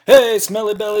Hey,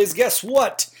 Smelly Bellies, guess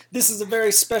what? This is a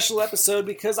very special episode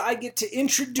because I get to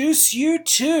introduce you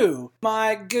to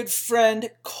my good friend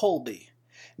Colby.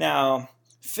 Now,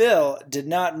 Phil did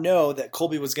not know that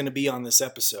Colby was going to be on this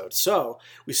episode, so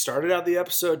we started out the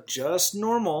episode just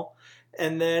normal,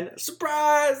 and then,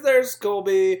 surprise, there's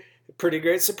Colby. Pretty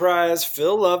great surprise.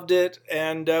 Phil loved it,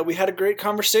 and we had a great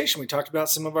conversation. We talked about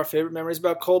some of our favorite memories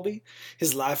about Colby,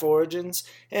 his life origins,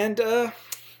 and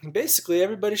basically,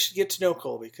 everybody should get to know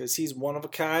Colby because he's one of a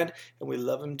kind and we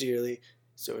love him dearly.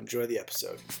 So enjoy the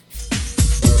episode.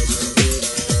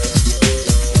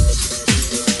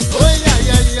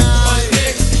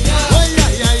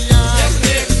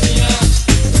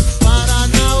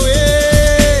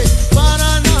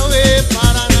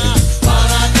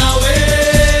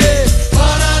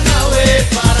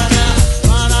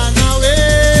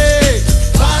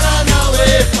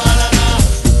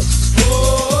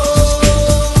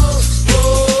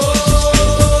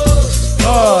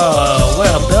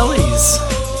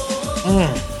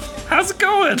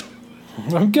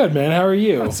 I'm good, man. How are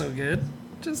you? Not so good.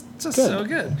 Just good. So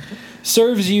good.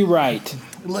 Serves you right.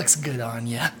 It looks good on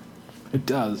you. It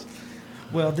does.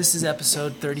 Well, this is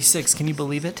episode 36. Can you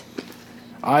believe it?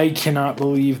 I cannot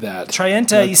believe that.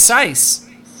 Treinta y seis.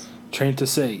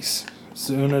 36.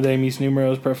 Uno de mis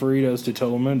números preferidos de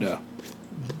todo mundo.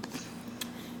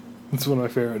 It's one of my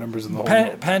favorite numbers in the whole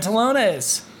world.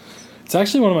 Pantalones. It's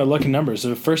actually one of my lucky numbers.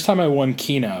 The first time I won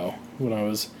Keno when I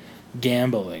was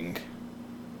gambling.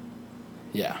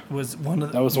 Yeah. Was one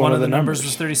of the numbers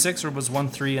was 36 or was 1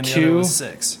 3 and the other was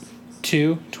 6?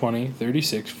 2, 20,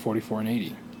 36, 44, and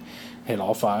 80. I hit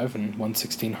all 5 and won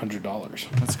 $1,600.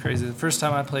 That's crazy. The first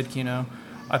time I played Keno,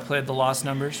 I played the lost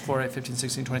numbers 4, 8, 15,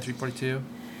 16, 23, 42.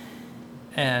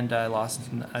 And I lost.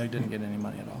 I didn't get any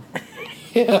money at all.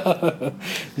 Yeah.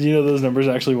 Did you know those numbers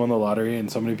actually won the lottery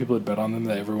and so many people had bet on them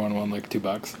that everyone won like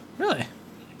 $2? Really?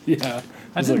 Yeah.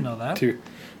 I didn't know that. It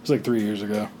was like 3 years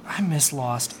ago. I miss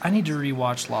Lost. I need to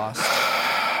rewatch Lost.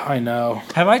 I know.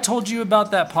 Have I told you about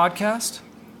that podcast?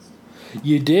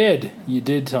 You did. You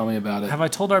did tell me about it. Have I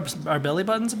told our belly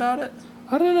buttons about it?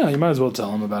 I don't know. You might as well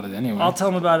tell them about it anyway. I'll tell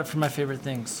them about it for my favorite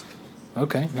things.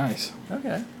 Okay, nice.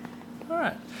 Okay. All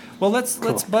right. Well, let's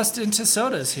bust into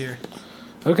sodas here.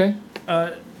 Okay.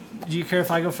 Do you care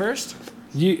if I go first?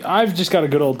 I've just got a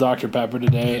good old Dr. Pepper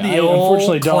today. I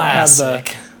unfortunately classic.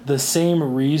 Don't have the same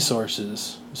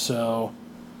resources. So,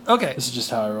 okay. This is just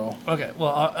how I roll. Okay,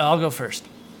 well, I'll go first.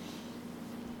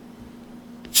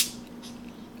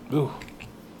 Ooh.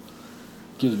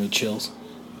 Gives me chills.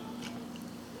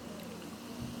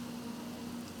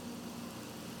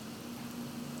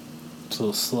 It's a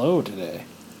little slow today.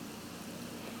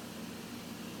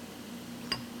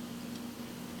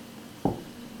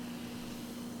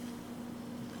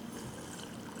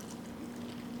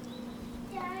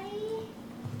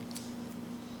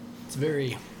 It's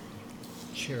very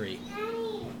cherry.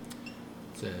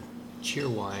 It's a cheer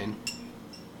wine.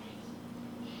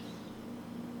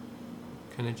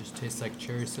 Kind of just tastes like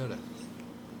cherry soda.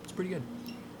 It's pretty good.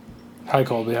 Hi,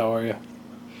 Colby. How are you?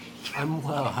 I'm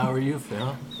well. How are you,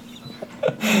 Phil?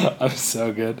 I'm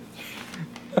so good.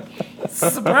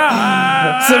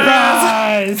 Surprise!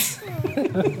 Surprise!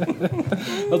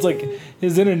 That's like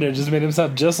his internet just made him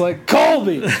sound just like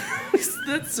Colby.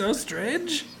 That's so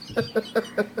strange.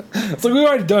 It's like we've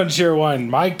already done cheer wine,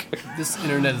 Mike. This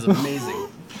internet is amazing.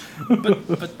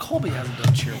 but Colby hasn't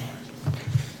done cheer wine.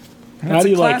 How do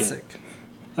you classic. like it?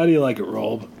 How do you like it,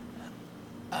 Rolb?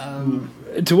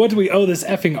 To what do we owe this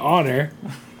effing honor?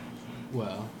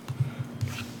 Well,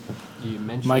 you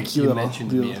mentioned Mike, you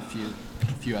mentioned me a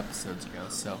few episodes ago,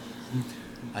 so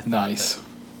I thought that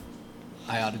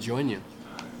I ought to join you.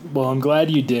 Well, I'm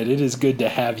glad you did. It is good to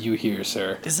have you here,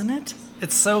 sir. Isn't it?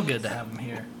 It's so good to have him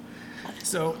here.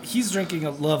 So he's drinking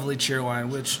a lovely cheer wine,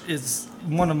 which is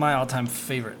one of my all-time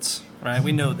favorites, right?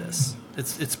 We know this.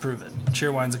 It's proven.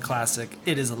 Cheer wine's a classic.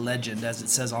 It is a legend, as it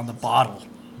says on the bottle.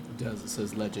 It does. It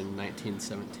says Legend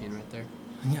 1917 right there.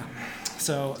 Yeah.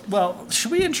 So, well,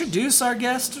 should we introduce our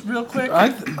guest real quick?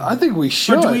 I think we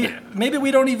should. Or maybe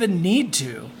we don't even need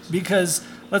to, because,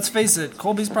 let's face it,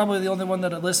 Colby's probably the only one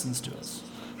that listens to us.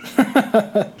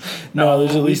 No,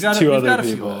 there's at least two other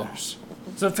people. Few others.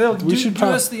 So, Phil, do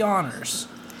us the honors.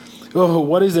 Oh,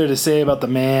 what is there to say about the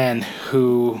man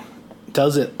who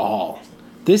does it all?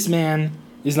 This man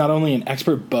is not only an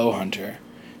expert bow hunter,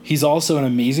 he's also an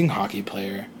amazing hockey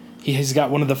player. He has got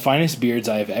one of the finest beards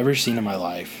I have ever seen in my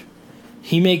life.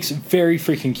 He makes very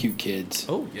freaking cute kids.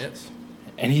 Oh, yes.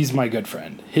 And he's my good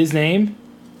friend. His name,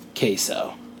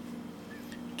 Queso.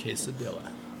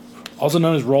 Quesadilla. Also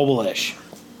known as Roble-ish.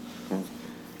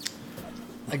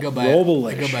 I go by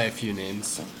a few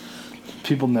names.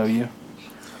 People know you.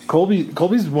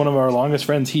 Colby's one of our longest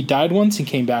friends. He died once and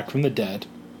came back from the dead.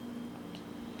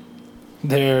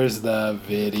 There's the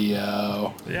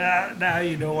video. Yeah, now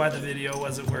you know why the video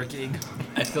wasn't working.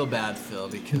 I feel bad, Phil,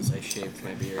 because I shaved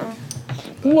my beard.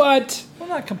 What? Well,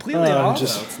 not completely off. No,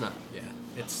 it's not. Yeah,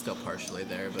 it's still partially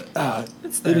there, but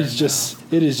It's there It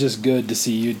is just good to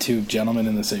see you two gentlemen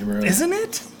in the same room. Isn't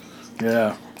it?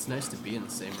 Yeah. it's nice to be in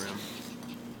the same room.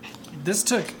 This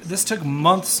took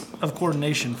months of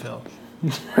coordination, Phil.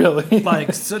 Really?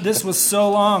 Like, so this was so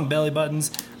long, belly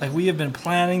buttons. Like, we have been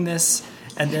planning this,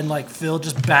 and then like Phil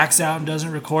just backs out and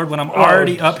doesn't record when I'm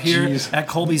already up here at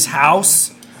Colby's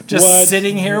house, just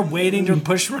sitting here waiting to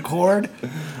push record.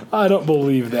 I don't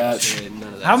believe that. Actually,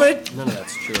 none of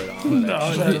that's true at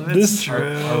all. It's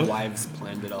true. Our wives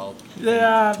planned it all.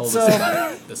 Yeah, Told so us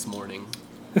about it this morning.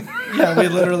 yeah, we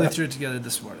literally threw it together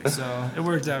this morning, so it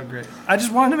worked out great. I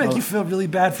just wanted to make you feel really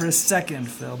bad for a second,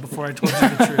 Phil, before I told you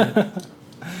the truth.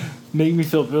 Make me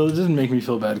feel. Well, it doesn't make me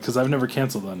feel bad because I've never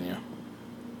canceled on you.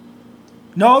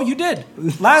 No, you did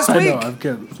last I week. know, I've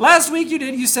canceled. Last week you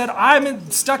did. You said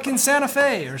stuck in Santa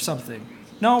Fe or something.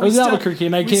 No, I was in Albuquerque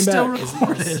and I came back.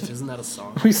 Recorded. Isn't that a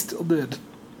song? We still did.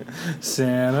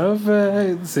 Santa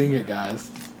Fe. Sing it, guys.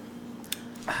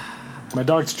 My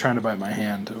dog's trying to bite my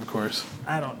hand, of course.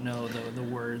 I don't know the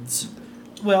words.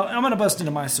 Well, I'm gonna bust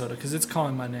into my soda because it's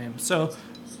calling my name. So,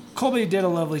 Colby did a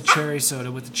lovely cherry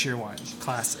soda with the Cheerwine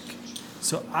Classic.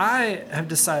 So I have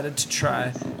decided to try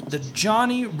the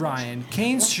Johnny Ryan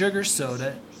Cane Sugar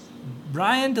Soda,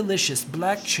 Ryan Delicious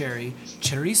Black Cherry,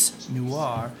 Cerise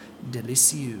Noir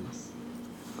Delicieux.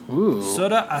 Ooh.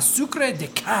 Soda a sucre de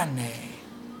cane.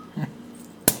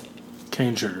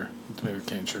 Cane sugar. It's made with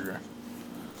cane sugar.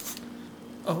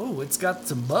 Oh, it's got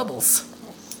some bubbles.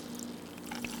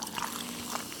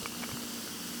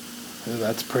 Oh,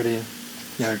 that's pretty.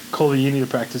 Yeah, Colby, you need to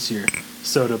practice your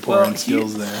soda pouring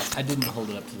skills there. I didn't hold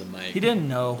it up to the mic. He didn't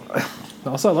know.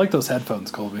 Also, I like those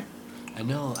headphones, Colby. I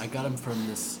know. I got them from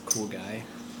this cool guy.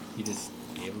 He just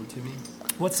gave them to me.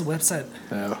 What's the website?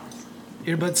 Oh.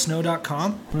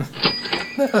 Earbudsnow.com?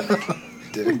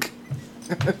 Dick.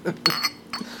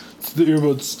 It's the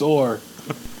earbud store.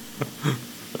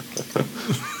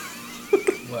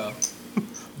 Well,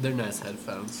 they're nice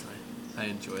headphones. I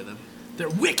enjoy them. They're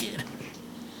wicked.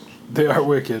 They are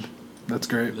wicked. That's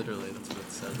great. Literally, that's what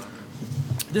it says on them.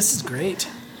 This is great.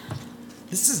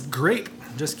 This is grape.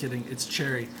 Just kidding. It's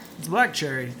cherry. It's black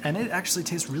cherry, and it actually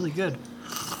tastes really good.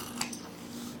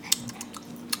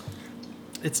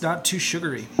 It's not too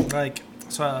sugary.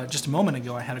 Just a moment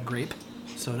ago, I had a grape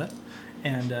soda,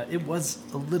 and it was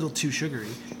a little too sugary.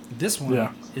 This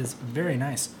one is very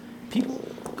nice. People,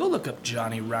 go look up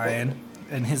Johnny Ryan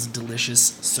and his delicious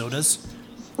sodas,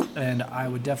 and I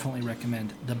would definitely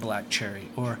recommend the black cherry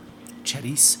or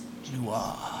Cerise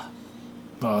Noir.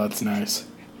 Oh, that's nice.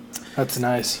 That's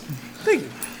nice. Thank you.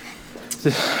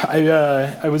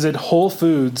 I was at Whole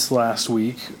Foods last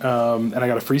week, and I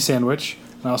got a free sandwich.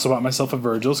 I also bought myself a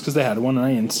Virgil's because they had one, and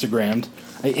I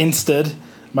insta'd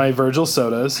my Virgil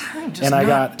sodas, I'm just and I not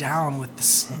got down with the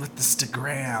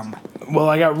Instagram. well,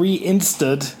 I got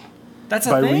re-insta'd That's a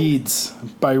by thing?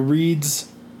 By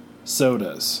Reed's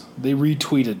sodas. They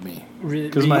retweeted me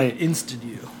Because my insted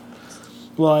you.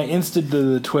 well, I insta'd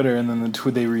the Twitter, and then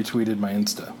they retweeted my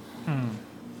Insta.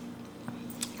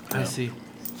 I see.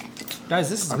 Guys,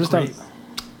 this is I'm a just great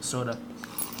soda.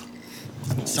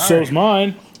 So's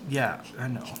mine. Yeah, I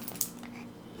know.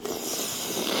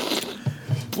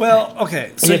 Well,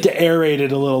 okay. You So have to aerate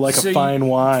it a little like a fine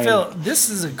wine. Phil, this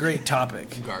is a great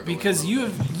topic because you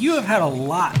have had a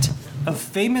lot of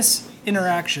famous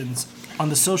interactions on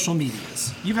the social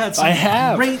medias. You've had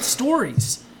some great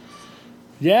stories.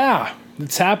 Yeah,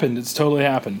 it's happened. It's totally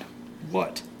happened.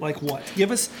 What? Like what?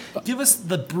 Give us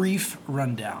the brief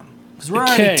rundown because we're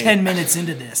already 10 minutes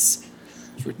into this.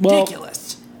 It's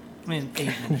ridiculous. I mean,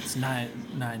 8 minutes, 9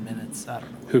 minutes. I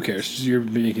don't know. Who cares? You're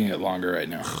making it longer right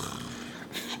now.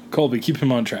 Colby, keep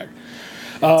him on track.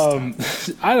 I don't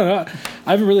know.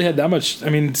 I haven't really had that much. I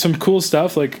mean, some cool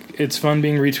stuff. Like, it's fun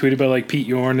being retweeted by, like, Pete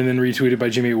Yorn and then retweeted by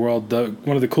Jimmy World.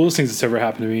 One of the coolest things that's ever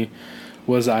happened to me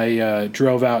was I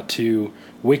drove out to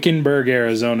Wickenburg,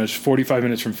 Arizona, 45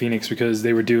 minutes from Phoenix, because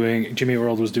Jimmy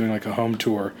World was doing, like, a home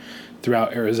tour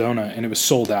throughout Arizona, and it was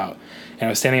sold out. And I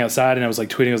was standing outside, and I was, like,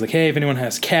 tweeting. I was like, hey, if anyone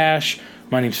has cash,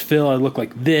 my name's Phil, I look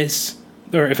like this.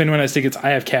 Or if anyone has tickets,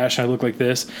 I have cash, and I look like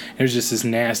this. And it was just this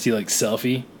nasty, like,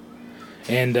 selfie.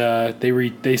 And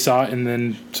they saw it, and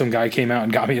then some guy came out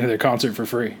and got me into their concert for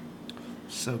free.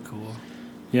 So cool.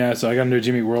 Yeah, so I got into a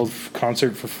Jimmy World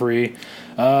concert for free.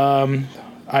 I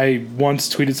I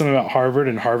once tweeted something about Harvard,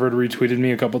 and Harvard retweeted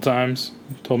me a couple times.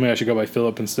 Told me I should go by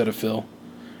Philip instead of Phil.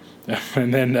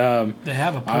 And then They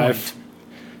have a point.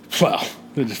 Well,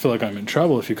 I just feel like I'm in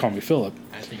trouble if you call me Philip.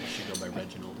 I think you should go by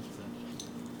Reginald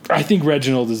instead. I think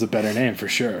Reginald is a better name for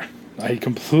sure. I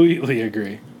completely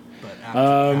agree. But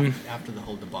after the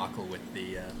whole debacle with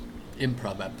the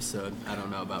improv episode, I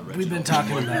don't know about Reginald. We've been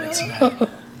talking about it tonight.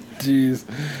 Jeez,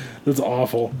 that's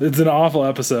awful. It's an awful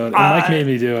episode. And Mike made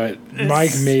me do it.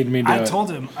 Mike made me do it. I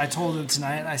told him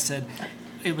tonight. I said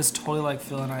it was totally like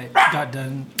Phil and I got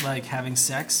done like having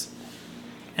sex,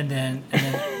 and then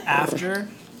after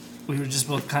we were just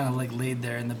both kind of like laid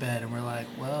there in the bed, and we're like,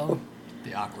 well,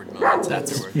 the awkward moments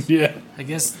afterwards. Yeah. I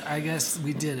guess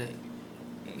we did it.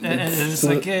 And it was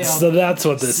like, hey, so that's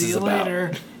what this see is you about.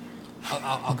 later.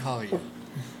 I'll call you.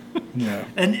 Yeah.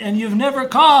 And you've never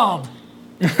called.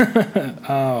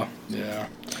 Oh, yeah.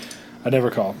 I never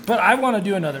call. But I want to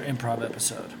do another improv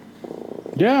episode.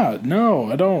 Yeah,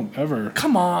 no, I don't ever.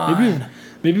 Come on.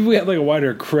 Maybe we had like a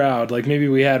wider crowd. Like maybe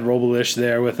we had Robelish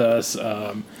there with us.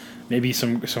 Maybe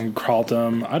some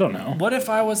Carlton. I don't know. What if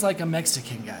I was like a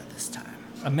Mexican guy this time?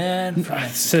 A man from I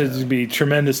Mexico. said it'd be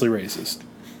tremendously racist.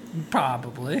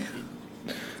 Probably.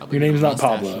 Probably Your name's with a not mustache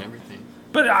Pablo. and everything.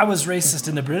 But I was racist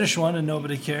in the British one and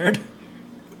nobody cared.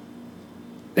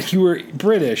 You were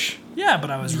British. Yeah, but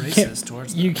I was racist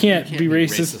towards them. You can't You be can't be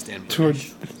racist, racist and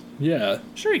towards. British. Yeah.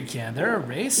 Sure you can. They're a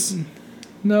race.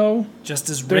 No. Just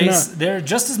as They're race. not. They're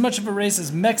just as much of a race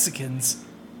as Mexicans.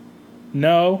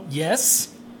 No.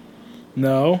 Yes.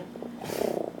 No.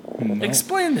 No.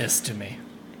 Explain this to me.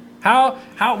 How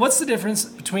what's the difference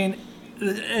between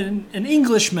an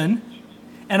Englishman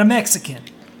and a Mexican?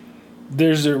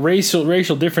 There's a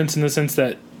racial difference in the sense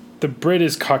that the Brit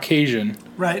is Caucasian.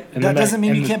 Right. And that then doesn't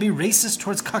mean and you can't be racist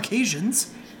towards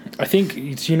Caucasians. I think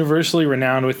it's universally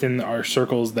renowned within our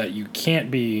circles that you can't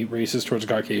be racist towards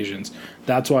Caucasians.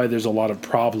 That's why there's a lot of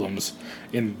problems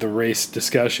in the race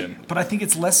discussion. But I think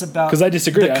it's less about Because I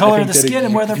disagree. the color I of think the that skin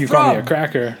and where they're if you call me a from.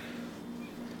 cracker.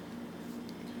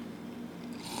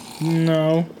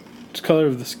 No. It's color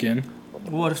of the skin.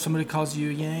 What if somebody calls you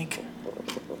a Yank?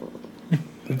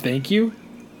 Thank you.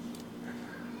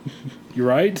 You're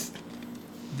right.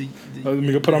 The Let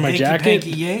me go put on my jacket.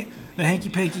 The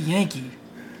hanky-panky Yankee.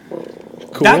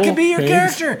 Cool. That could be your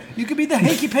thanks. character. You could be the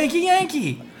hanky-panky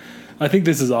Yankee. I think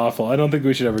this is awful. I don't think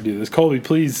we should ever do this. Colby,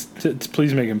 please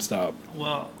make him stop.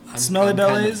 Well, I'm Smelly kind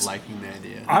Bellies, of liking the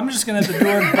idea. I'm just going to have to do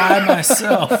it by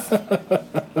myself.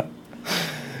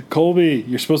 Colby,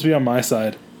 you're supposed to be on my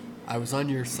side. I was on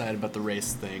your side about the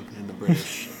race thing and the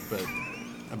British, but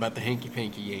about the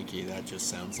hanky-panky Yankee, that just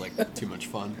sounds like too much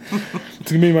fun.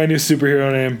 It's going to be my new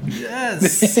superhero name.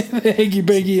 Yes. Hanky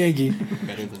Panky Yankee.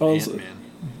 Better than Also- Ant-Man.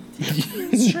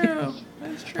 It's true.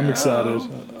 It's true. I'm excited.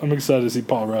 I'm excited to see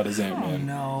Paul Rudd as I Ant-Man. don't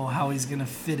know how he's going to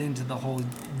fit into the whole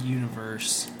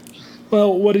universe.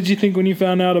 Well, what did you think when you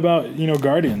found out about,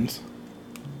 Guardians?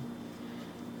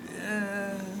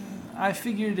 I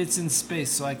figured it's in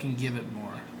space, so I can give it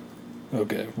more.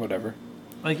 Okay, whatever.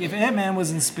 Like, if Ant-Man was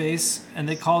in space and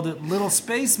they called it Little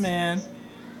Spaceman,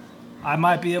 I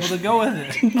might be able to go with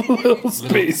it.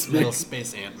 Little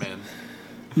space Ant-Man.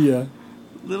 Yeah.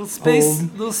 Little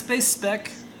space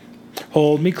speck.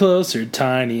 Hold me closer,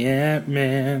 tiny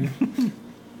Ant-Man.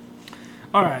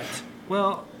 All right.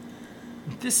 Well,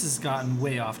 this has gotten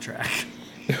way off track.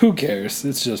 Who cares?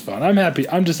 It's just fun. I'm happy.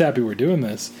 I'm just happy we're doing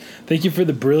this. Thank you for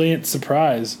the brilliant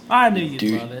surprise. I knew you'd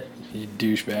Dude. love it. You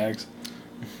douchebags.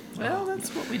 Well,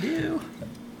 that's what we do.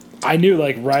 I knew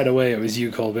right away it was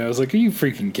you, Colby. I was like, are you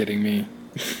freaking kidding me?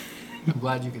 I'm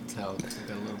glad you could tell because I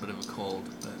got a little bit of a cold,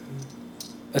 but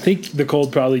I think the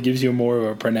cold probably gives you more of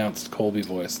a pronounced Colby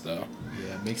voice, though.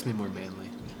 yeah, it makes me more manly.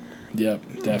 Yep,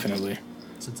 definitely.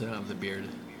 Since I don't have the beard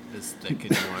as thick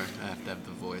anymore, I have to have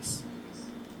the voice.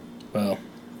 Well,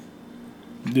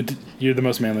 you're the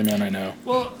most manly man I know.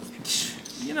 Well,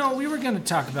 we were going to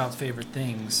talk about favorite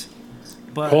things,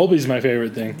 but Colby's my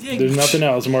favorite thing. Yeah, There's nothing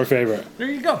else more favorite. there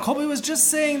you go. Colby was just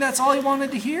saying that's all he wanted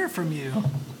to hear from you.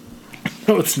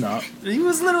 No, it's not. He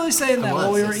was literally saying that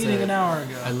while we I were eating said- an hour I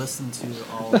ago. listened to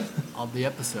all the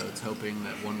episodes, hoping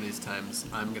that one of these times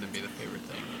I'm gonna be the favorite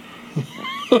thing.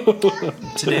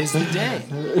 Today's the day.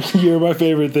 You're my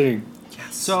favorite thing.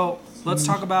 So let's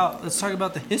talk about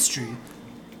the history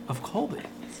of Colby.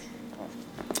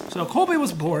 So Colby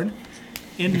was born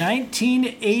in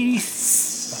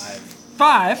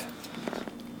 1985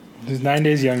 He's 9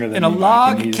 days younger than in a me, Mike,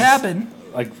 log and he's cabin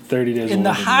like 30 days in the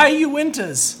older than high me.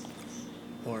 Uintas.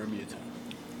 Or Utah.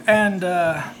 And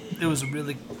it was a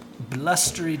really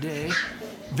blustery day.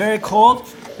 Very cold.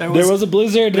 There was a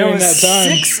blizzard there during was that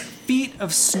time. 6 feet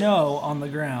of snow on the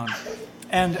ground.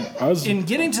 And was- in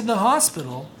getting to the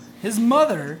hospital, his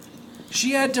mother,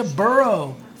 she had to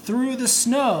burrow through the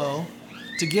snow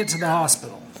to get to the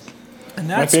hospital. And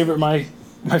My that's favorite Mike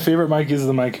is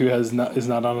the Mike who is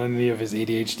not on any of his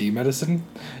ADHD medicine,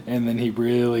 and then he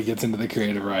really gets into the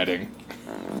creative writing.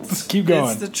 Just keep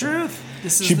going. It's the truth.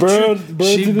 This is She the burrowed- truth. burrowed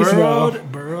She through the snow.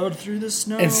 burrowed through the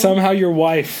snow. And somehow your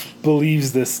wife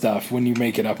believes this stuff when you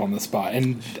make it up on the spot,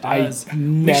 and I Does.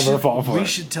 never fall for We it.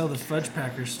 should tell the Fudge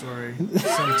Packer story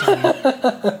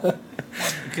sometime.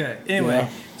 Okay. Anyway, Yeah.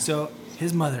 so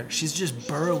his mother, she's just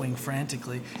burrowing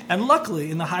frantically, and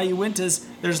luckily in the High Uintas,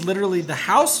 there's literally the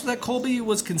house that Colby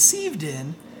was conceived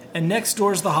in, and next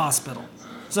door's the hospital.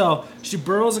 So she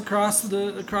burrows across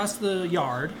the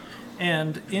yard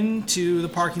and into the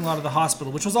parking lot of the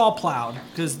hospital, which was all plowed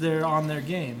because they're on their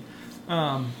game.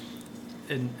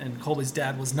 And Colby's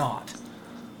dad was not.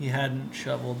 He hadn't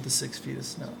shoveled the 6 feet of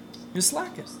snow. He was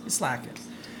slacking.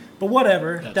 But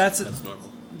whatever. That's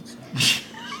normal.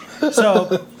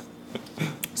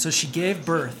 so she gave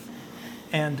birth.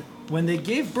 And when they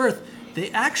gave birth, they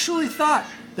actually thought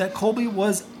that Colby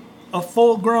was a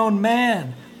full-grown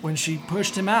man when she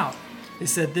pushed him out. They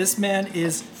said this man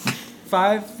is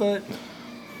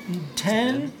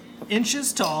 5'10"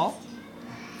 tall,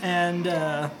 and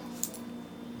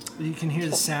you can hear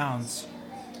the sounds.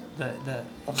 That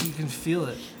you can feel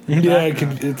it. in the Yeah,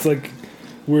 background. it's like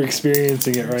we're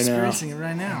experiencing it right Experiencing it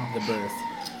right now. The birth.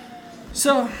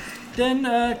 So then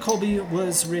Colby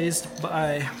was raised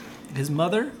by his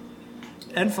mother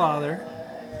and father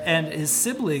and his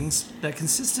siblings that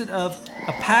consisted of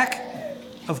a pack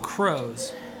of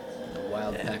crows. A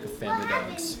wild pack of family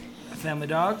dogs. Family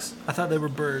dogs? I thought they were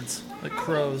birds, like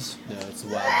crows. No, it's a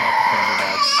wild pack of family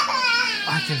dogs.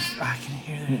 I can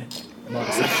hear it.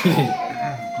 Modest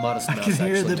I Mouse can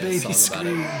hear actually the made a baby song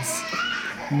about it. screams.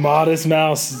 Modest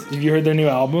Mouse. Have you heard their new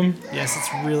album? Yes, it's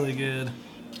really good.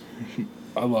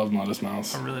 I love Modest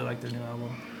Mouse. I really like their new album.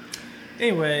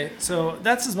 Anyway, so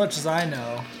that's as much as I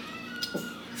know.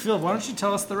 Phil, why don't you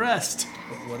tell us the rest?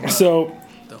 What about So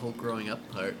the whole growing up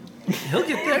part? He'll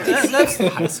get there. That's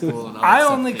High school and all that I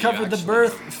stuff only that you covered the actually-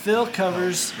 birth. Phil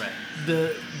covers Right.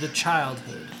 the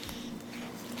childhood.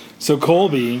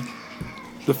 Colby,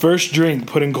 the first drink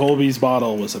put in Colby's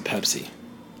bottle was a Pepsi,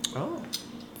 Oh.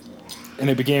 and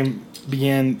he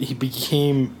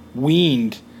became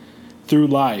weaned through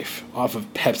life off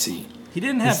of Pepsi He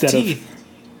didn't have Instead of teeth.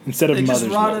 instead of They just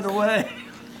mother's rotted milk. away.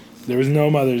 There was no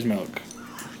mother's milk.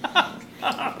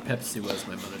 Pepsi was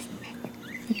my mother's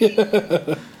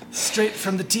milk. Straight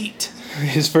from the teat.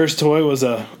 His first toy was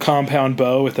a compound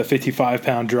bow with a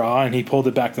 55-pound draw, and he pulled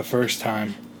it back the first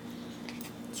time.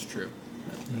 It's true.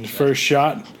 And the first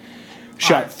shot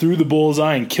through the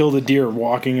bullseye and killed a deer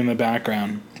walking in the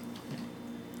background.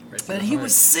 Right to But the he heart.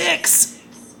 was 6.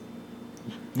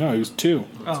 No, he was 2.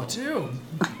 Oh, 2.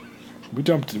 We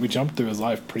jumped through his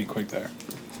life pretty quick there.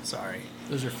 Sorry.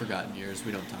 Those are forgotten years.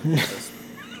 We don't talk about those.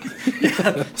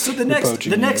 So the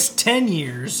poaching next 10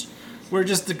 years were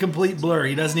just a complete blur.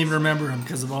 He doesn't even remember him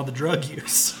because of all the drug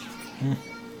use.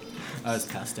 I was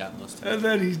passed out most of it. And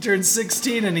then he turns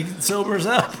 16 and he sobers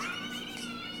up.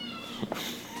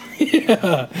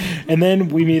 Yeah. And then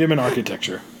we meet him in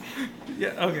architecture. Yeah,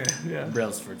 okay, yeah.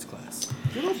 Brailsford's class.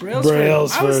 Good old Brailsford. I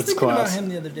was Brailsford's thinking about class. him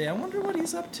the other day. I wonder what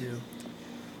he's up to.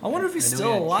 I wonder if he's I know still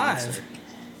he had alive. cancer.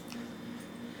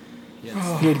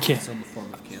 Yes. He had ca- Some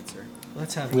form of cancer.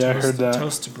 Let's have a Yeah, I toast, heard that.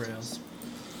 toast to Brails.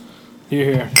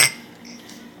 Here.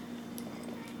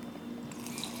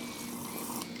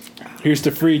 Here's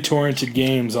the free torrented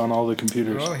games on all the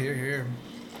computers. Oh, here.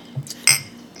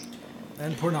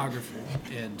 And pornography.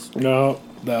 And No,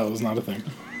 that was not a thing.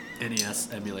 NES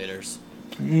emulators.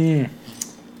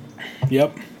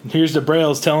 Yep. Here's the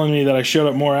Braille's telling me that I showed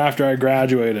up more after I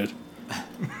graduated.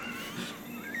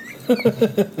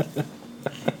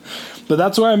 But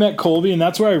that's where I met Colby, and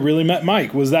that's where I really met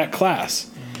Mike, was that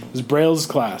class. It was Braille's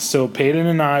class. So Peyton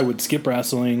and I would skip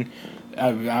wrestling.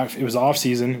 It was off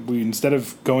season. We, instead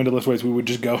of going to lift weights, we would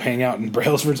just go hang out in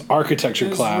Brailsford's architecture It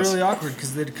was class. really awkward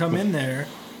because they'd come in there,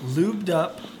 lubed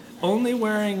up, only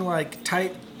wearing like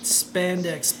tight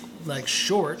spandex like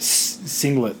shorts,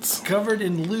 Singlets. covered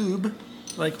in lube,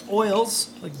 like oils,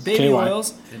 like baby KY.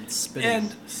 oils, And spitting.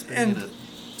 And- spitting and- in a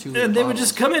 2-liter and they would bottle.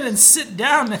 just come in and sit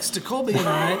down next to Colby and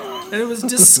I, and it was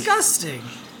disgusting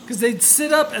because they'd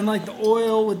sit up and like the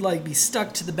oil would like be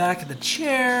stuck to the back of the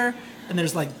chair, and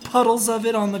there's like puddles of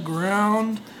it on the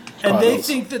ground. And they Puddles.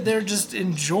 think that they're just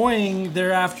enjoying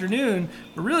their afternoon,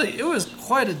 but really, it was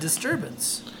quite a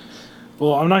disturbance.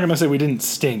 Well, I'm not going to say we didn't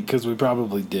stink, because we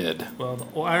probably did. Well,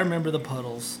 I remember the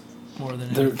puddles. more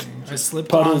than They're anything. I slipped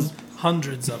puddles. on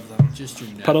hundreds of them. Just your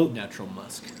Puddle- natural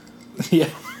musk. Yeah.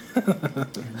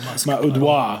 Musk Ma puddle.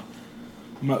 oudoir.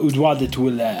 Ma oudoir de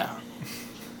toilette.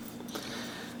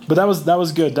 But that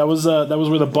was good. That was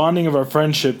where the bonding of our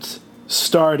friendships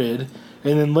started,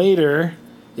 and then later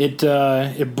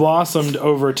it blossomed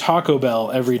over Taco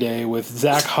Bell every day with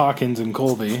Zach Hawkins and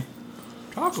Colby.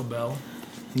 Taco Bell?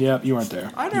 Yep, you weren't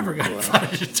there. I never got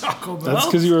invited to Taco Bell. That's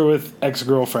because you were with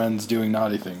ex-girlfriends doing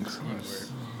naughty things.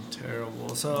 Terrible.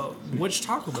 So, which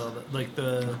Taco Bell? Like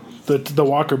the... The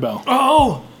Walker Bell,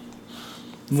 Oh!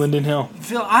 Linden Hill.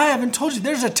 Phil, I haven't told you.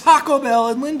 There's a Taco Bell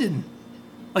in Linden.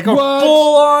 Like a What?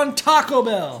 full-on Taco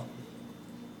Bell.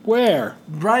 Where?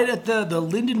 Right at the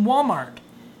Linden Walmart.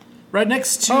 Right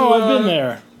next to... Oh, I've been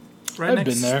there. Right I've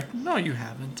next, been there. No, you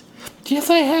haven't. Yes,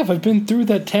 I have. I've been through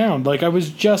that town. Like, I was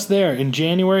just there in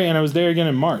January, and I was there again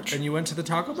in March. And you went to the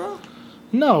Taco Bell?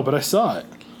 No, but I saw it.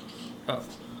 Oh.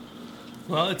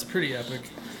 Well, it's pretty epic.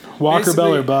 Walker Bell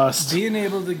or Basically, bust. Being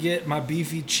able to get my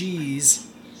beefy cheese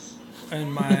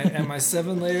and my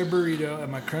 7-layer burrito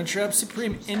and my Crunchwrap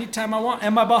Supreme anytime I want,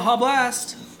 and my Baja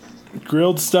Blast.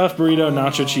 Grilled stuffed burrito,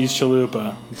 nacho cheese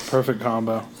chalupa. Perfect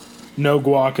combo. No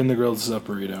guac in the grilled stuffed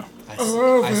burrito.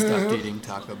 I stopped eating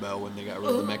Taco Bell when they got rid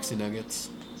of the Mexi Nuggets.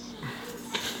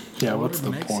 Yeah, What what's are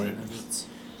the Mexican point? nuggets?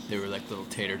 They were like little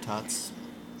tater tots.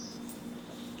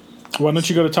 Why don't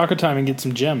you go to Taco Time and get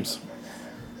some gems?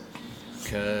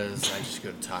 Because I just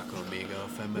go to Taco Amigo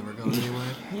if I'm ever going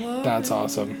anywhere. That's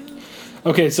awesome.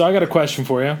 Okay, so I got a question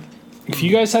for you. If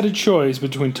you guys had a choice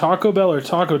between Taco Bell or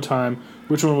Taco Time,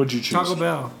 which one would you choose? Taco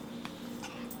Bell.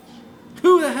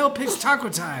 Who the hell picks Taco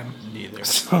Time? Neither.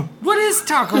 What is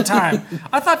Taco Time?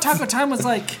 I thought Taco Time was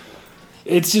like...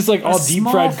 It's just like all deep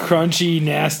small fried, crunchy,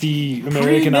 nasty,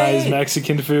 Americanized Pre-made.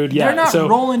 Mexican food. Yeah, They're not so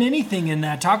rolling anything in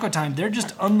that Taco Time. They're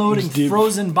just unloading Just deep-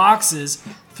 frozen boxes,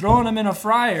 throwing them in a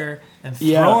fryer, and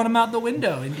Yeah. throwing them out the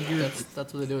window. Into your...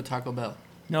 That's what they do with Taco Bell.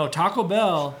 No, Taco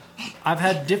Bell, I've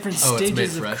had different Oh, it's made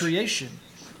stages of fresh? creation.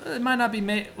 It might not be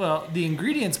made... Well, the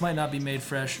ingredients might not be made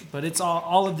fresh, but it's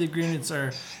all of the ingredients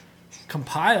are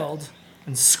compiled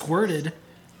and squirted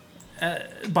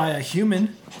by a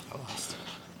human.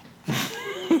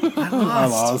 I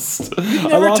lost.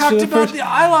 Never lost talked for the about first- the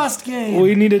I Lost game.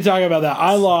 We need to talk about that.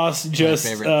 I lost just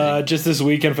favorite thing. just this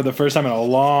weekend for the first time in a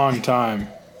long time.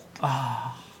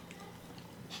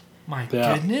 My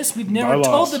Yeah. goodness, we've I never told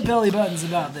lost. the belly buttons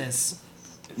about this.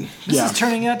 This Yeah. is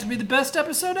turning out to be the best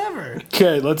episode ever.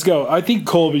 Okay, let's go. I think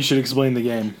Colby should explain the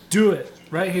game. Do it.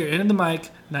 Right here, into the mic,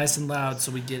 nice and loud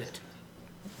so we get it.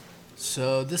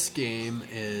 So this game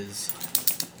is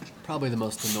probably the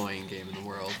most annoying game in the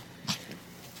world.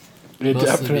 It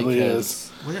Mostly definitely because-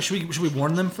 is. Well, should we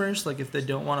warn them first? Like, if they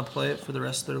don't want to play it for the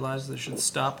rest of their lives, they should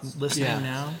stop listening Yeah,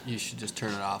 now? you should just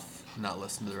turn it off and not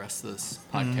listen to the rest of this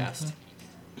podcast.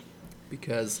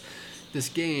 Because this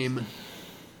game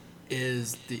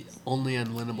is the only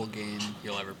unwinnable game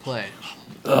you'll ever play.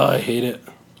 I hate it.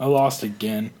 I lost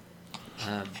again.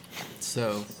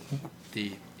 So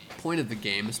the point of the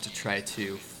game is to try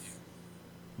to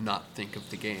not think of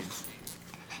the game.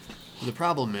 The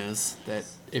problem is that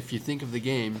if you think of the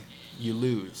game, you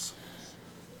lose.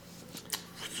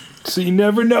 So you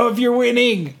never know if you're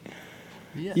winning.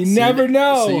 Yeah, You never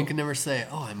know. So you can never say,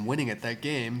 "Oh, I'm winning at that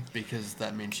game," because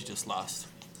that means you just lost.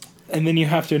 And then you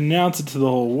have to announce it to the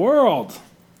whole world.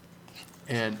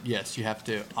 And yes, you have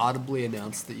to audibly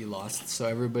announce that you lost, so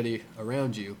everybody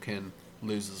around you can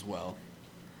lose as well.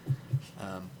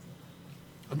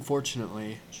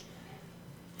 Unfortunately,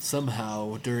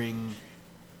 somehow during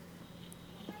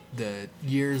the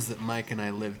years that Mike and I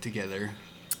lived together,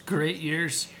 Great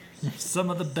years. Some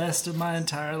of the best of my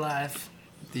entire life.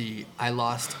 the I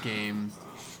Lost game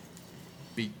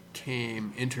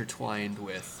became intertwined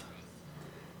with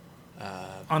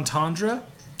Entendre?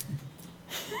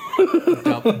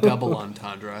 double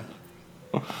entendre.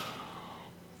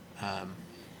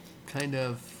 Kind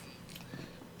of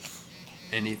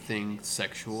anything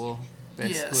sexual,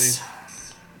 basically.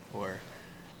 Yes. Or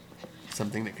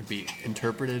something that could be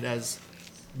interpreted as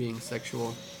being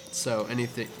sexual. So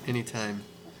anytime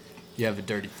you have a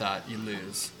dirty thought, you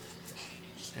lose.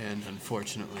 And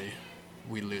unfortunately,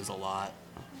 we lose a lot.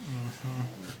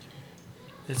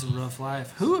 It's a rough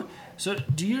life. So,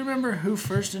 do you remember who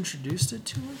first introduced it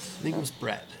to us? I think it was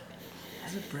Brett.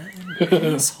 Was it Brett?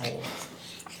 Asshole.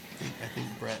 I think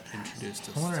Brett introduced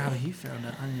us. I wonder to how he found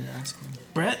out. I need to ask him.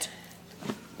 Brett?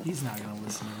 He's not going to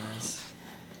listen to this.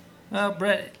 Well,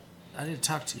 Brett, I need to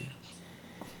talk to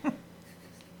you.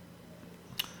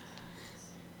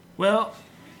 Well,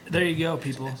 there you go,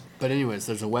 people. But anyways,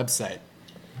 there's a website.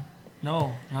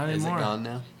 No, not Is it anymore. gone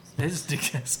now?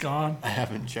 It's gone. I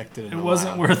haven't checked it in It a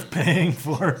wasn't while. worth paying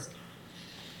for.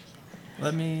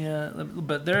 But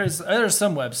there's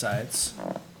some websites.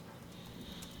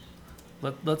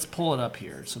 Let's pull it up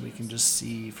here so we can just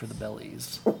see for the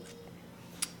bellies.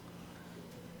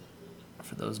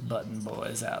 For those button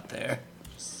boys out there.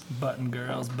 Button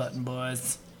girls, button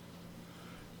boys.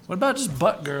 What about just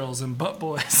butt girls and butt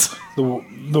boys? The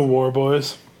War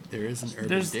Boys. There is an urban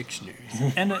There's- dictionary.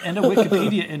 and a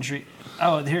Wikipedia entry.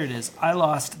 Oh, here it is.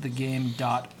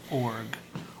 ilostthegame.org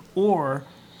or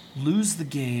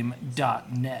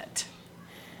losethegame.net.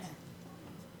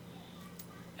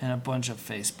 And a bunch of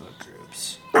Facebook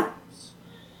groups.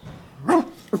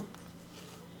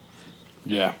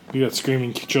 Yeah, you got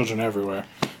screaming children everywhere.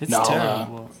 It's Nala,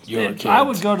 terrible. you're a I kid.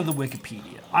 would go to the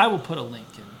Wikipedia. I will put a link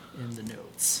in the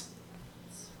notes.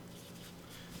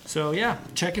 So yeah,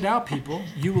 check it out, people.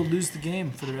 You will lose the game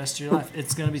for the rest of your life.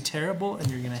 It's going to be terrible, and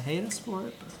you're going to hate us for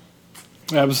it.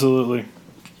 Absolutely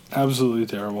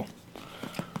terrible.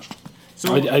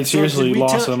 So I seriously did we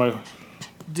lost tell- on my.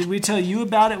 Did we tell you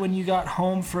about it when you got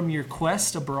home from your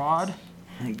quest abroad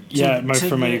Yeah, to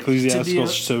for my the- ecclesiastical to the-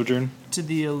 sojourn. to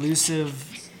the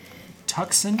elusive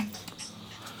Tucson?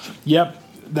 Yep,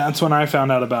 that's when I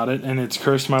found out about it, and it's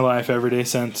cursed my life every day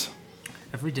since.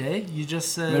 Every day? You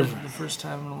just said Never. the first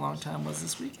time in a long time was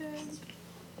this weekend.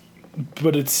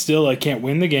 But it's still, I can't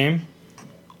win the game.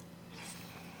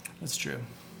 That's true.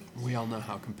 We all know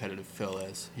how competitive Phil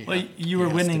is. Well, you were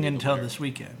winning until this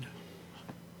weekend.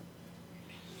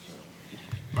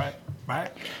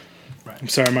 Right. I'm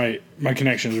sorry, my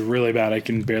connection is really bad. I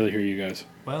can barely hear you guys.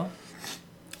 Well,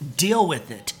 deal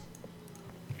with it.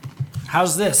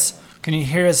 How's this? Can you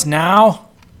hear us now?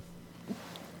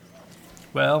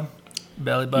 Well,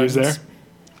 belly buttons. there?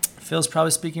 Phil's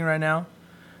probably speaking right now.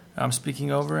 I'm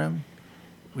speaking over him.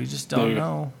 We just There don't you-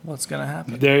 know what's going to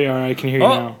happen. There you are. I can hear you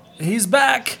Oh, now. he's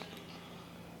back.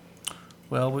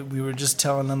 Well, we were just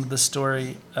telling them the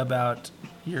story about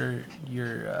your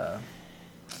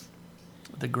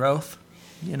the growth,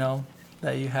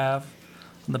 that you have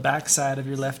on the backside of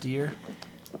your left ear.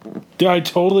 Dude, I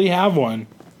totally have one.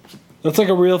 That's like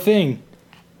a real thing.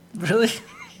 Really?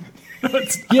 No,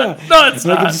 it's not. Yeah. No, it's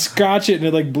And I not. can scratch it and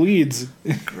it like bleeds.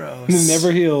 Gross. And it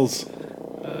never heals.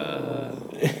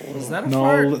 Was that a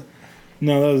fart?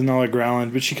 No, that was Nala growling.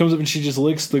 But she comes up and she just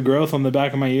licks the growth on the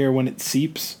back of my ear when it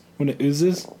seeps, when it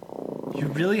oozes. You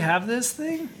really have this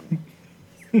thing?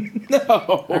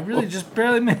 No. I really just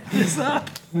barely made this up.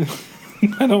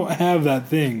 I don't have that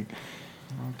thing.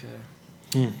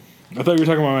 Okay. I thought you were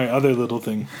talking about my other little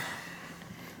thing.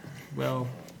 Well,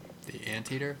 The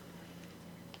anteater?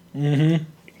 We're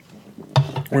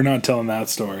not telling that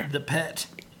story. the pet,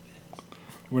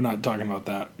 We're not talking about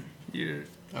that.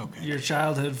 Okay. your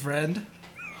childhood friend.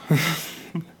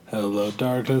 Hello,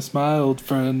 darkness, my old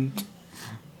friend.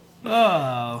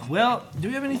 Oh, well, do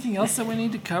we have anything else that we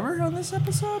need to cover on this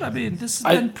episode? I mean, this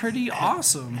has been pretty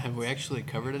awesome. Have we actually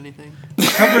covered anything?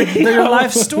 Covered your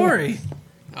life story.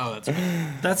 Oh, that's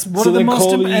right. That's one So of the then most...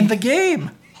 Colby- and the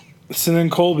game. So then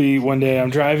Colby, one day, I'm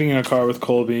driving in a car with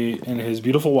Colby and his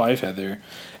beautiful wife, Heather,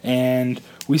 and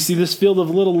we see this field of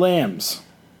little lambs.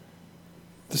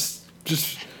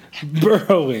 Just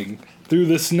burrowing through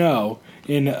the snow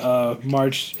in a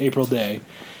March, April day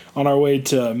on our way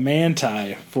to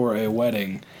Manti for a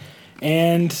wedding.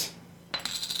 And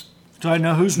Do I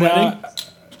know whose now- wedding?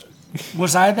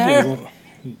 Was I there?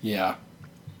 Yeah,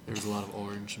 There was a lot of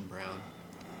orange and brown.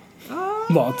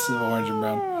 lots of orange and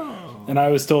brown. And I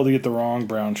was told to get the wrong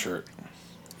brown shirt.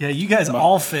 Yeah, you guys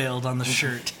all failed on the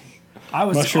shirt. I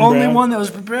was Mushroom the only brown? one that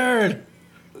was prepared.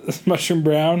 Mushroom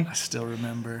brown. I still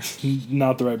remember.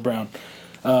 Not the right brown.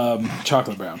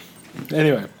 Chocolate brown.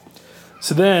 Anyway,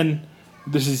 so then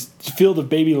there's this field of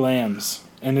baby lambs,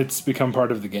 and it's become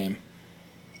part of the game.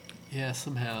 Yeah,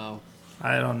 somehow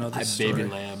I don't know I this story. baby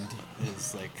lambed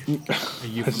is like a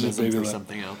euphemism baby for lamb.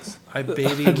 something else. I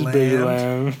baby It's baby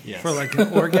lamb lamb. Yes. for like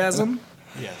an orgasm.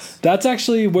 yes. That's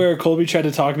actually where Colby tried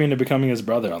to talk me into becoming his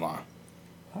brother-in-law.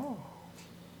 Oh,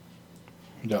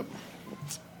 Yep.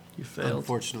 you failed.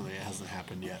 Unfortunately, it hasn't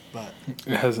happened yet, but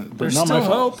It hasn't. But There's not still my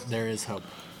fault. hope. there is hope.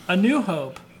 A new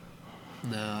hope.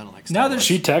 No, I don't like Now Star there's- Wars.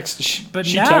 She texted. She But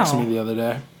texted now- me the other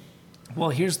day. Well,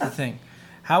 here's the thing.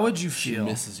 How would you She feel?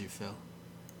 misses you, Phil.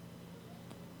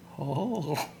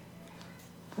 Oh.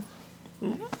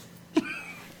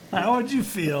 How would you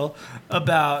feel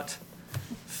about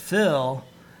Phil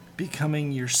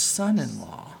becoming your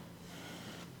son-in-law?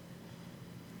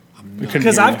 I'm We not, couldn't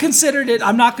Because hear I've you. considered it.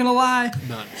 I'm not gonna lie.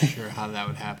 not sure how that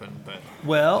would happen, but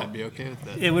Well, I'd be okay with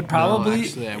it. it would No, probably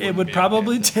actually, I it wouldn't would be okay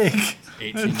probably with it. take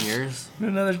 18 years,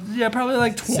 another probably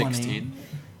like 20. 16.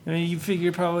 I mean, you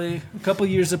figure probably a couple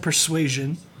years of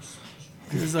persuasion.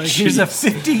 It's like, here's a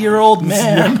 50-year-old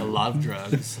man. A lot of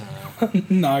drugs.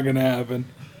 Not gonna happen.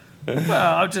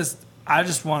 Well, I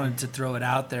just wanted to throw it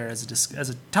out there as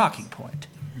a talking point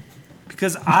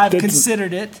because I've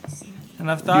considered it, and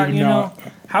I've thought,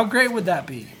 how great would that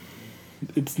be?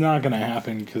 It's not gonna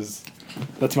happen because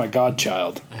that's my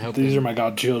godchild. These are my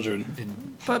godchildren.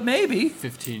 In But maybe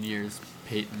 15 years,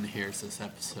 Peyton hears this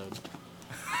episode.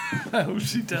 I hope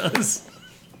she does.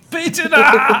 Peyton,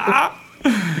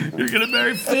 you're gonna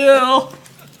marry Phil.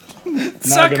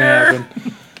 Not gonna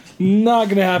happen. Not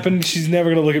gonna happen. She's never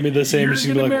gonna look at me the same. You're She's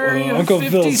gonna be like, marry a Uncle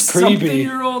Phil's creepy.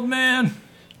 50-something-year-old man.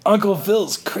 Uncle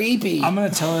Phil's creepy. I'm gonna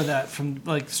tell her that from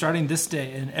starting this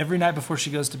day, and every night before she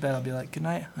goes to bed, I'll be like, "Good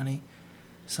night, honey.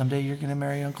 Someday you're gonna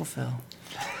marry Uncle Phil."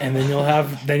 And then you'll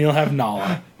have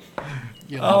Nala.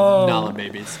 You'll have Nala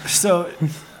babies. So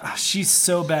she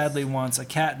so badly wants a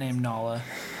cat named Nala.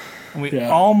 And we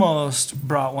almost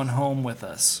brought one home with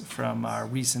us from our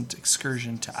recent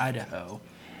excursion to Idaho.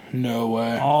 No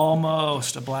way.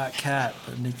 Almost a black cat,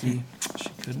 but Nikki, she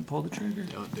couldn't pull the trigger.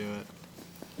 Don't do it.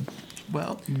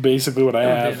 Well, basically what I it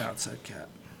would be have. an outside cat.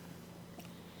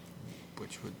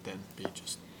 Which would then be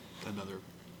just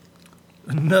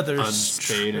Another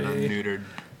unspayed and stray. unneutered.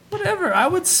 Whatever, I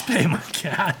would spay my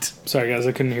cat. Sorry guys,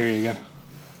 I couldn't hear you again.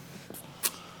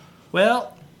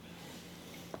 Well,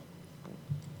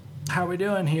 how are we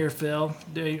doing here, Phil?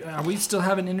 Are we still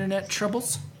having internet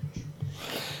troubles?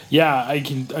 Yeah,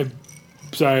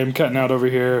 sorry, I'm cutting out over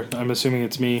here. I'm assuming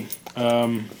it's me.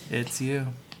 It's you.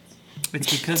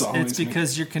 It's always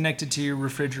because you're connected to your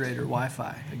refrigerator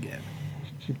Wi-Fi again.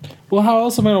 Well, how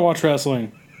else am I gonna watch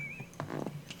wrestling?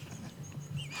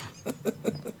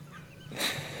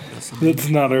 That's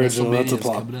not original. That's a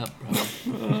plot. Coming up,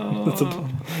 bro.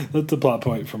 That's a plot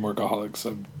point from Workaholics.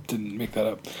 I didn't make that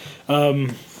up.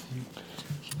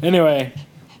 Anyway,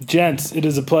 gents, it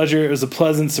is a pleasure. It was a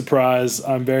pleasant surprise.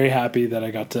 I'm very happy that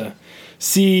I got to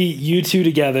see you two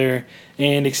together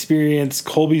and experience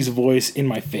Colby's voice in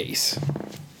my face.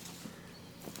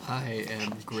 I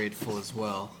am grateful as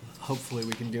well. Hopefully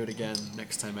we can do it again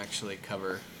next time. Actually,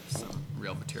 cover some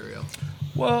real material.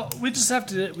 Well, we have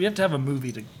to have a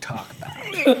movie to talk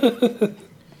about,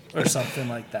 or something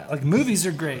like that. Like movies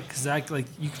are great because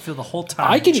you can feel the whole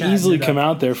time. I can easily come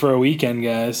out there for a weekend,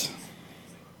 guys.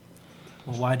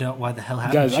 Well, why the hell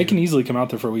haven't Guys, you? I can easily come out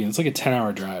there for a weekend. It's like a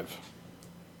 10-hour drive.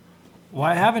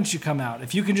 Why haven't you come out?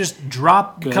 If you can just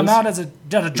come out at a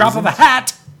drop of a Reasons?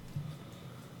 hat.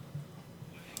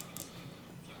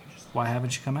 Why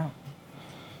haven't you come out?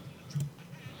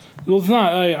 Well, it's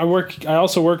not. I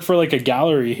also work for like a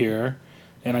gallery here,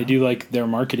 and I do like their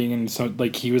marketing. And so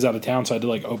like he was out of town, so I had to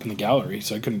like open the gallery,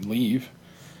 so I couldn't leave.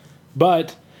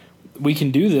 But we can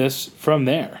do this from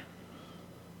there.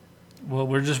 Well,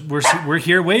 we're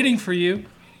here waiting for you.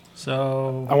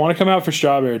 So I want to come out for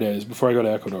Strawberry Days before I go to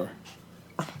Ecuador.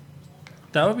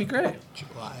 that would be great.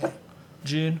 July,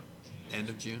 June, end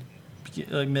of June.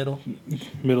 like middle,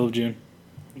 Middle of June,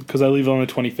 because I leave on the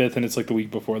 25th, and it's like the week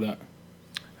before that.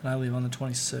 and I leave on the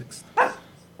 26th.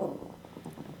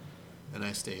 And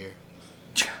I stay here.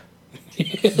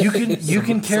 You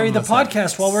can carry the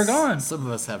podcast while we're gone. Some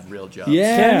of us have real jobs.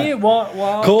 Yeah. Can you?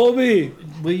 While Colby.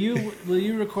 will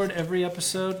you record every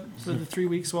episode for the 3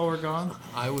 weeks while we're gone?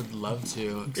 I would love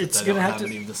to. Except It's I gonna don't have have to-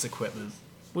 any of this equipment.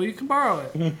 Well, you can borrow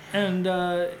it, and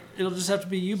it'll just have to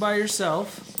be you by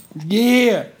yourself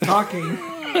Yeah. talking.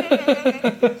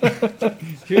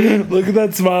 Look at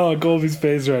that smile on Colby's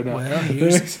face right now. Well,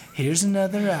 here's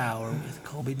another hour with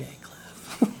Colby Daycliff.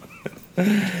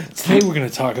 Today we're going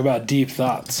to talk about deep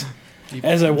thoughts.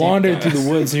 As I wandered through the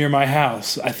woods near my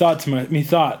house, I thought to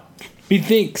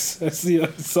methinks, I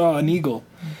saw an eagle.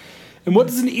 And what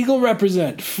does an eagle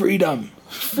represent? Freedom.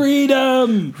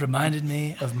 Freedom! Reminded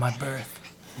me of my birth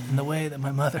and the way that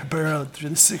my mother burrowed through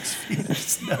the 6 feet of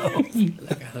snow.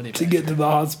 To get to the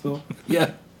hospital.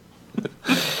 Yeah.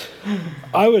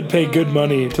 I would pay good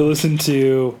money to listen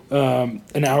to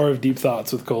an hour of deep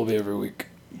thoughts with Colby every week.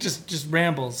 just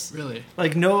rambles. Really?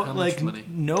 Like How much money?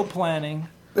 no planning.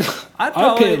 I'd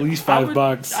pay at least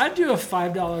 $5. I'd do a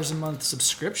 $5 a month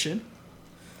subscription.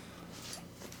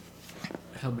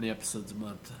 How many episodes a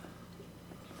month?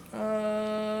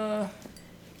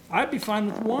 I'd be fine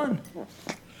with one.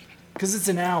 Because it's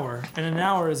an hour, and an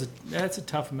hour that's a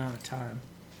tough amount of time.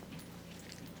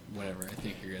 Whatever. I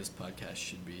think your guys' podcast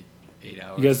should be 8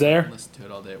 hours. You guys there? Listen to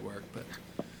it all day at work, but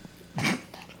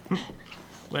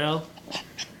Well,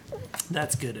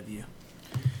 that's good of you.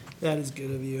 That is good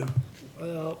of you.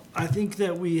 Well, I think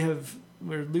that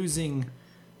we're losing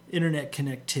internet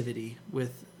connectivity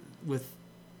with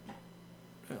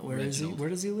Where is he? Reginald. Where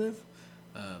does he live?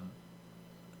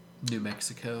 New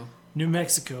Mexico. New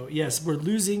Mexico. Yes, we're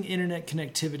losing internet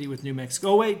connectivity with New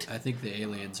Mexico. Oh, wait. I think the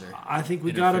aliens are. I think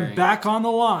we got him interfering. back on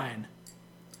the line.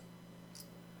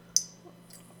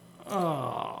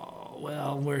 Oh,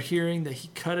 well, we're hearing that he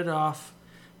cut it off.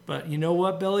 But you know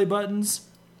what, belly buttons?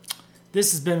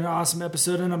 This has been an awesome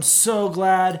episode, and I'm so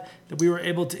glad that we were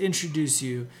able to introduce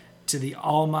you to the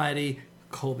almighty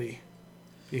Colby.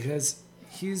 Because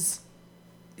he is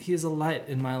a light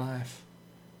in my life.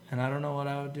 And I don't know what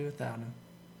I would do without him.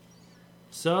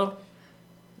 So,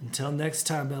 until next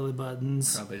time, belly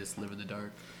buttons. Probably just live in the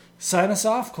dark. Sign us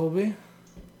off, Colby.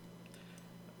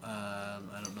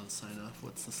 I don't know the sign off.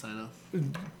 What's the sign off?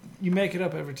 You make it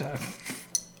up every time.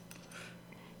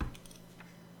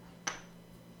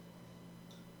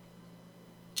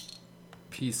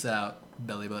 Peace out,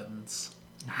 belly buttons.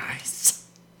 Nice.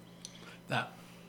 That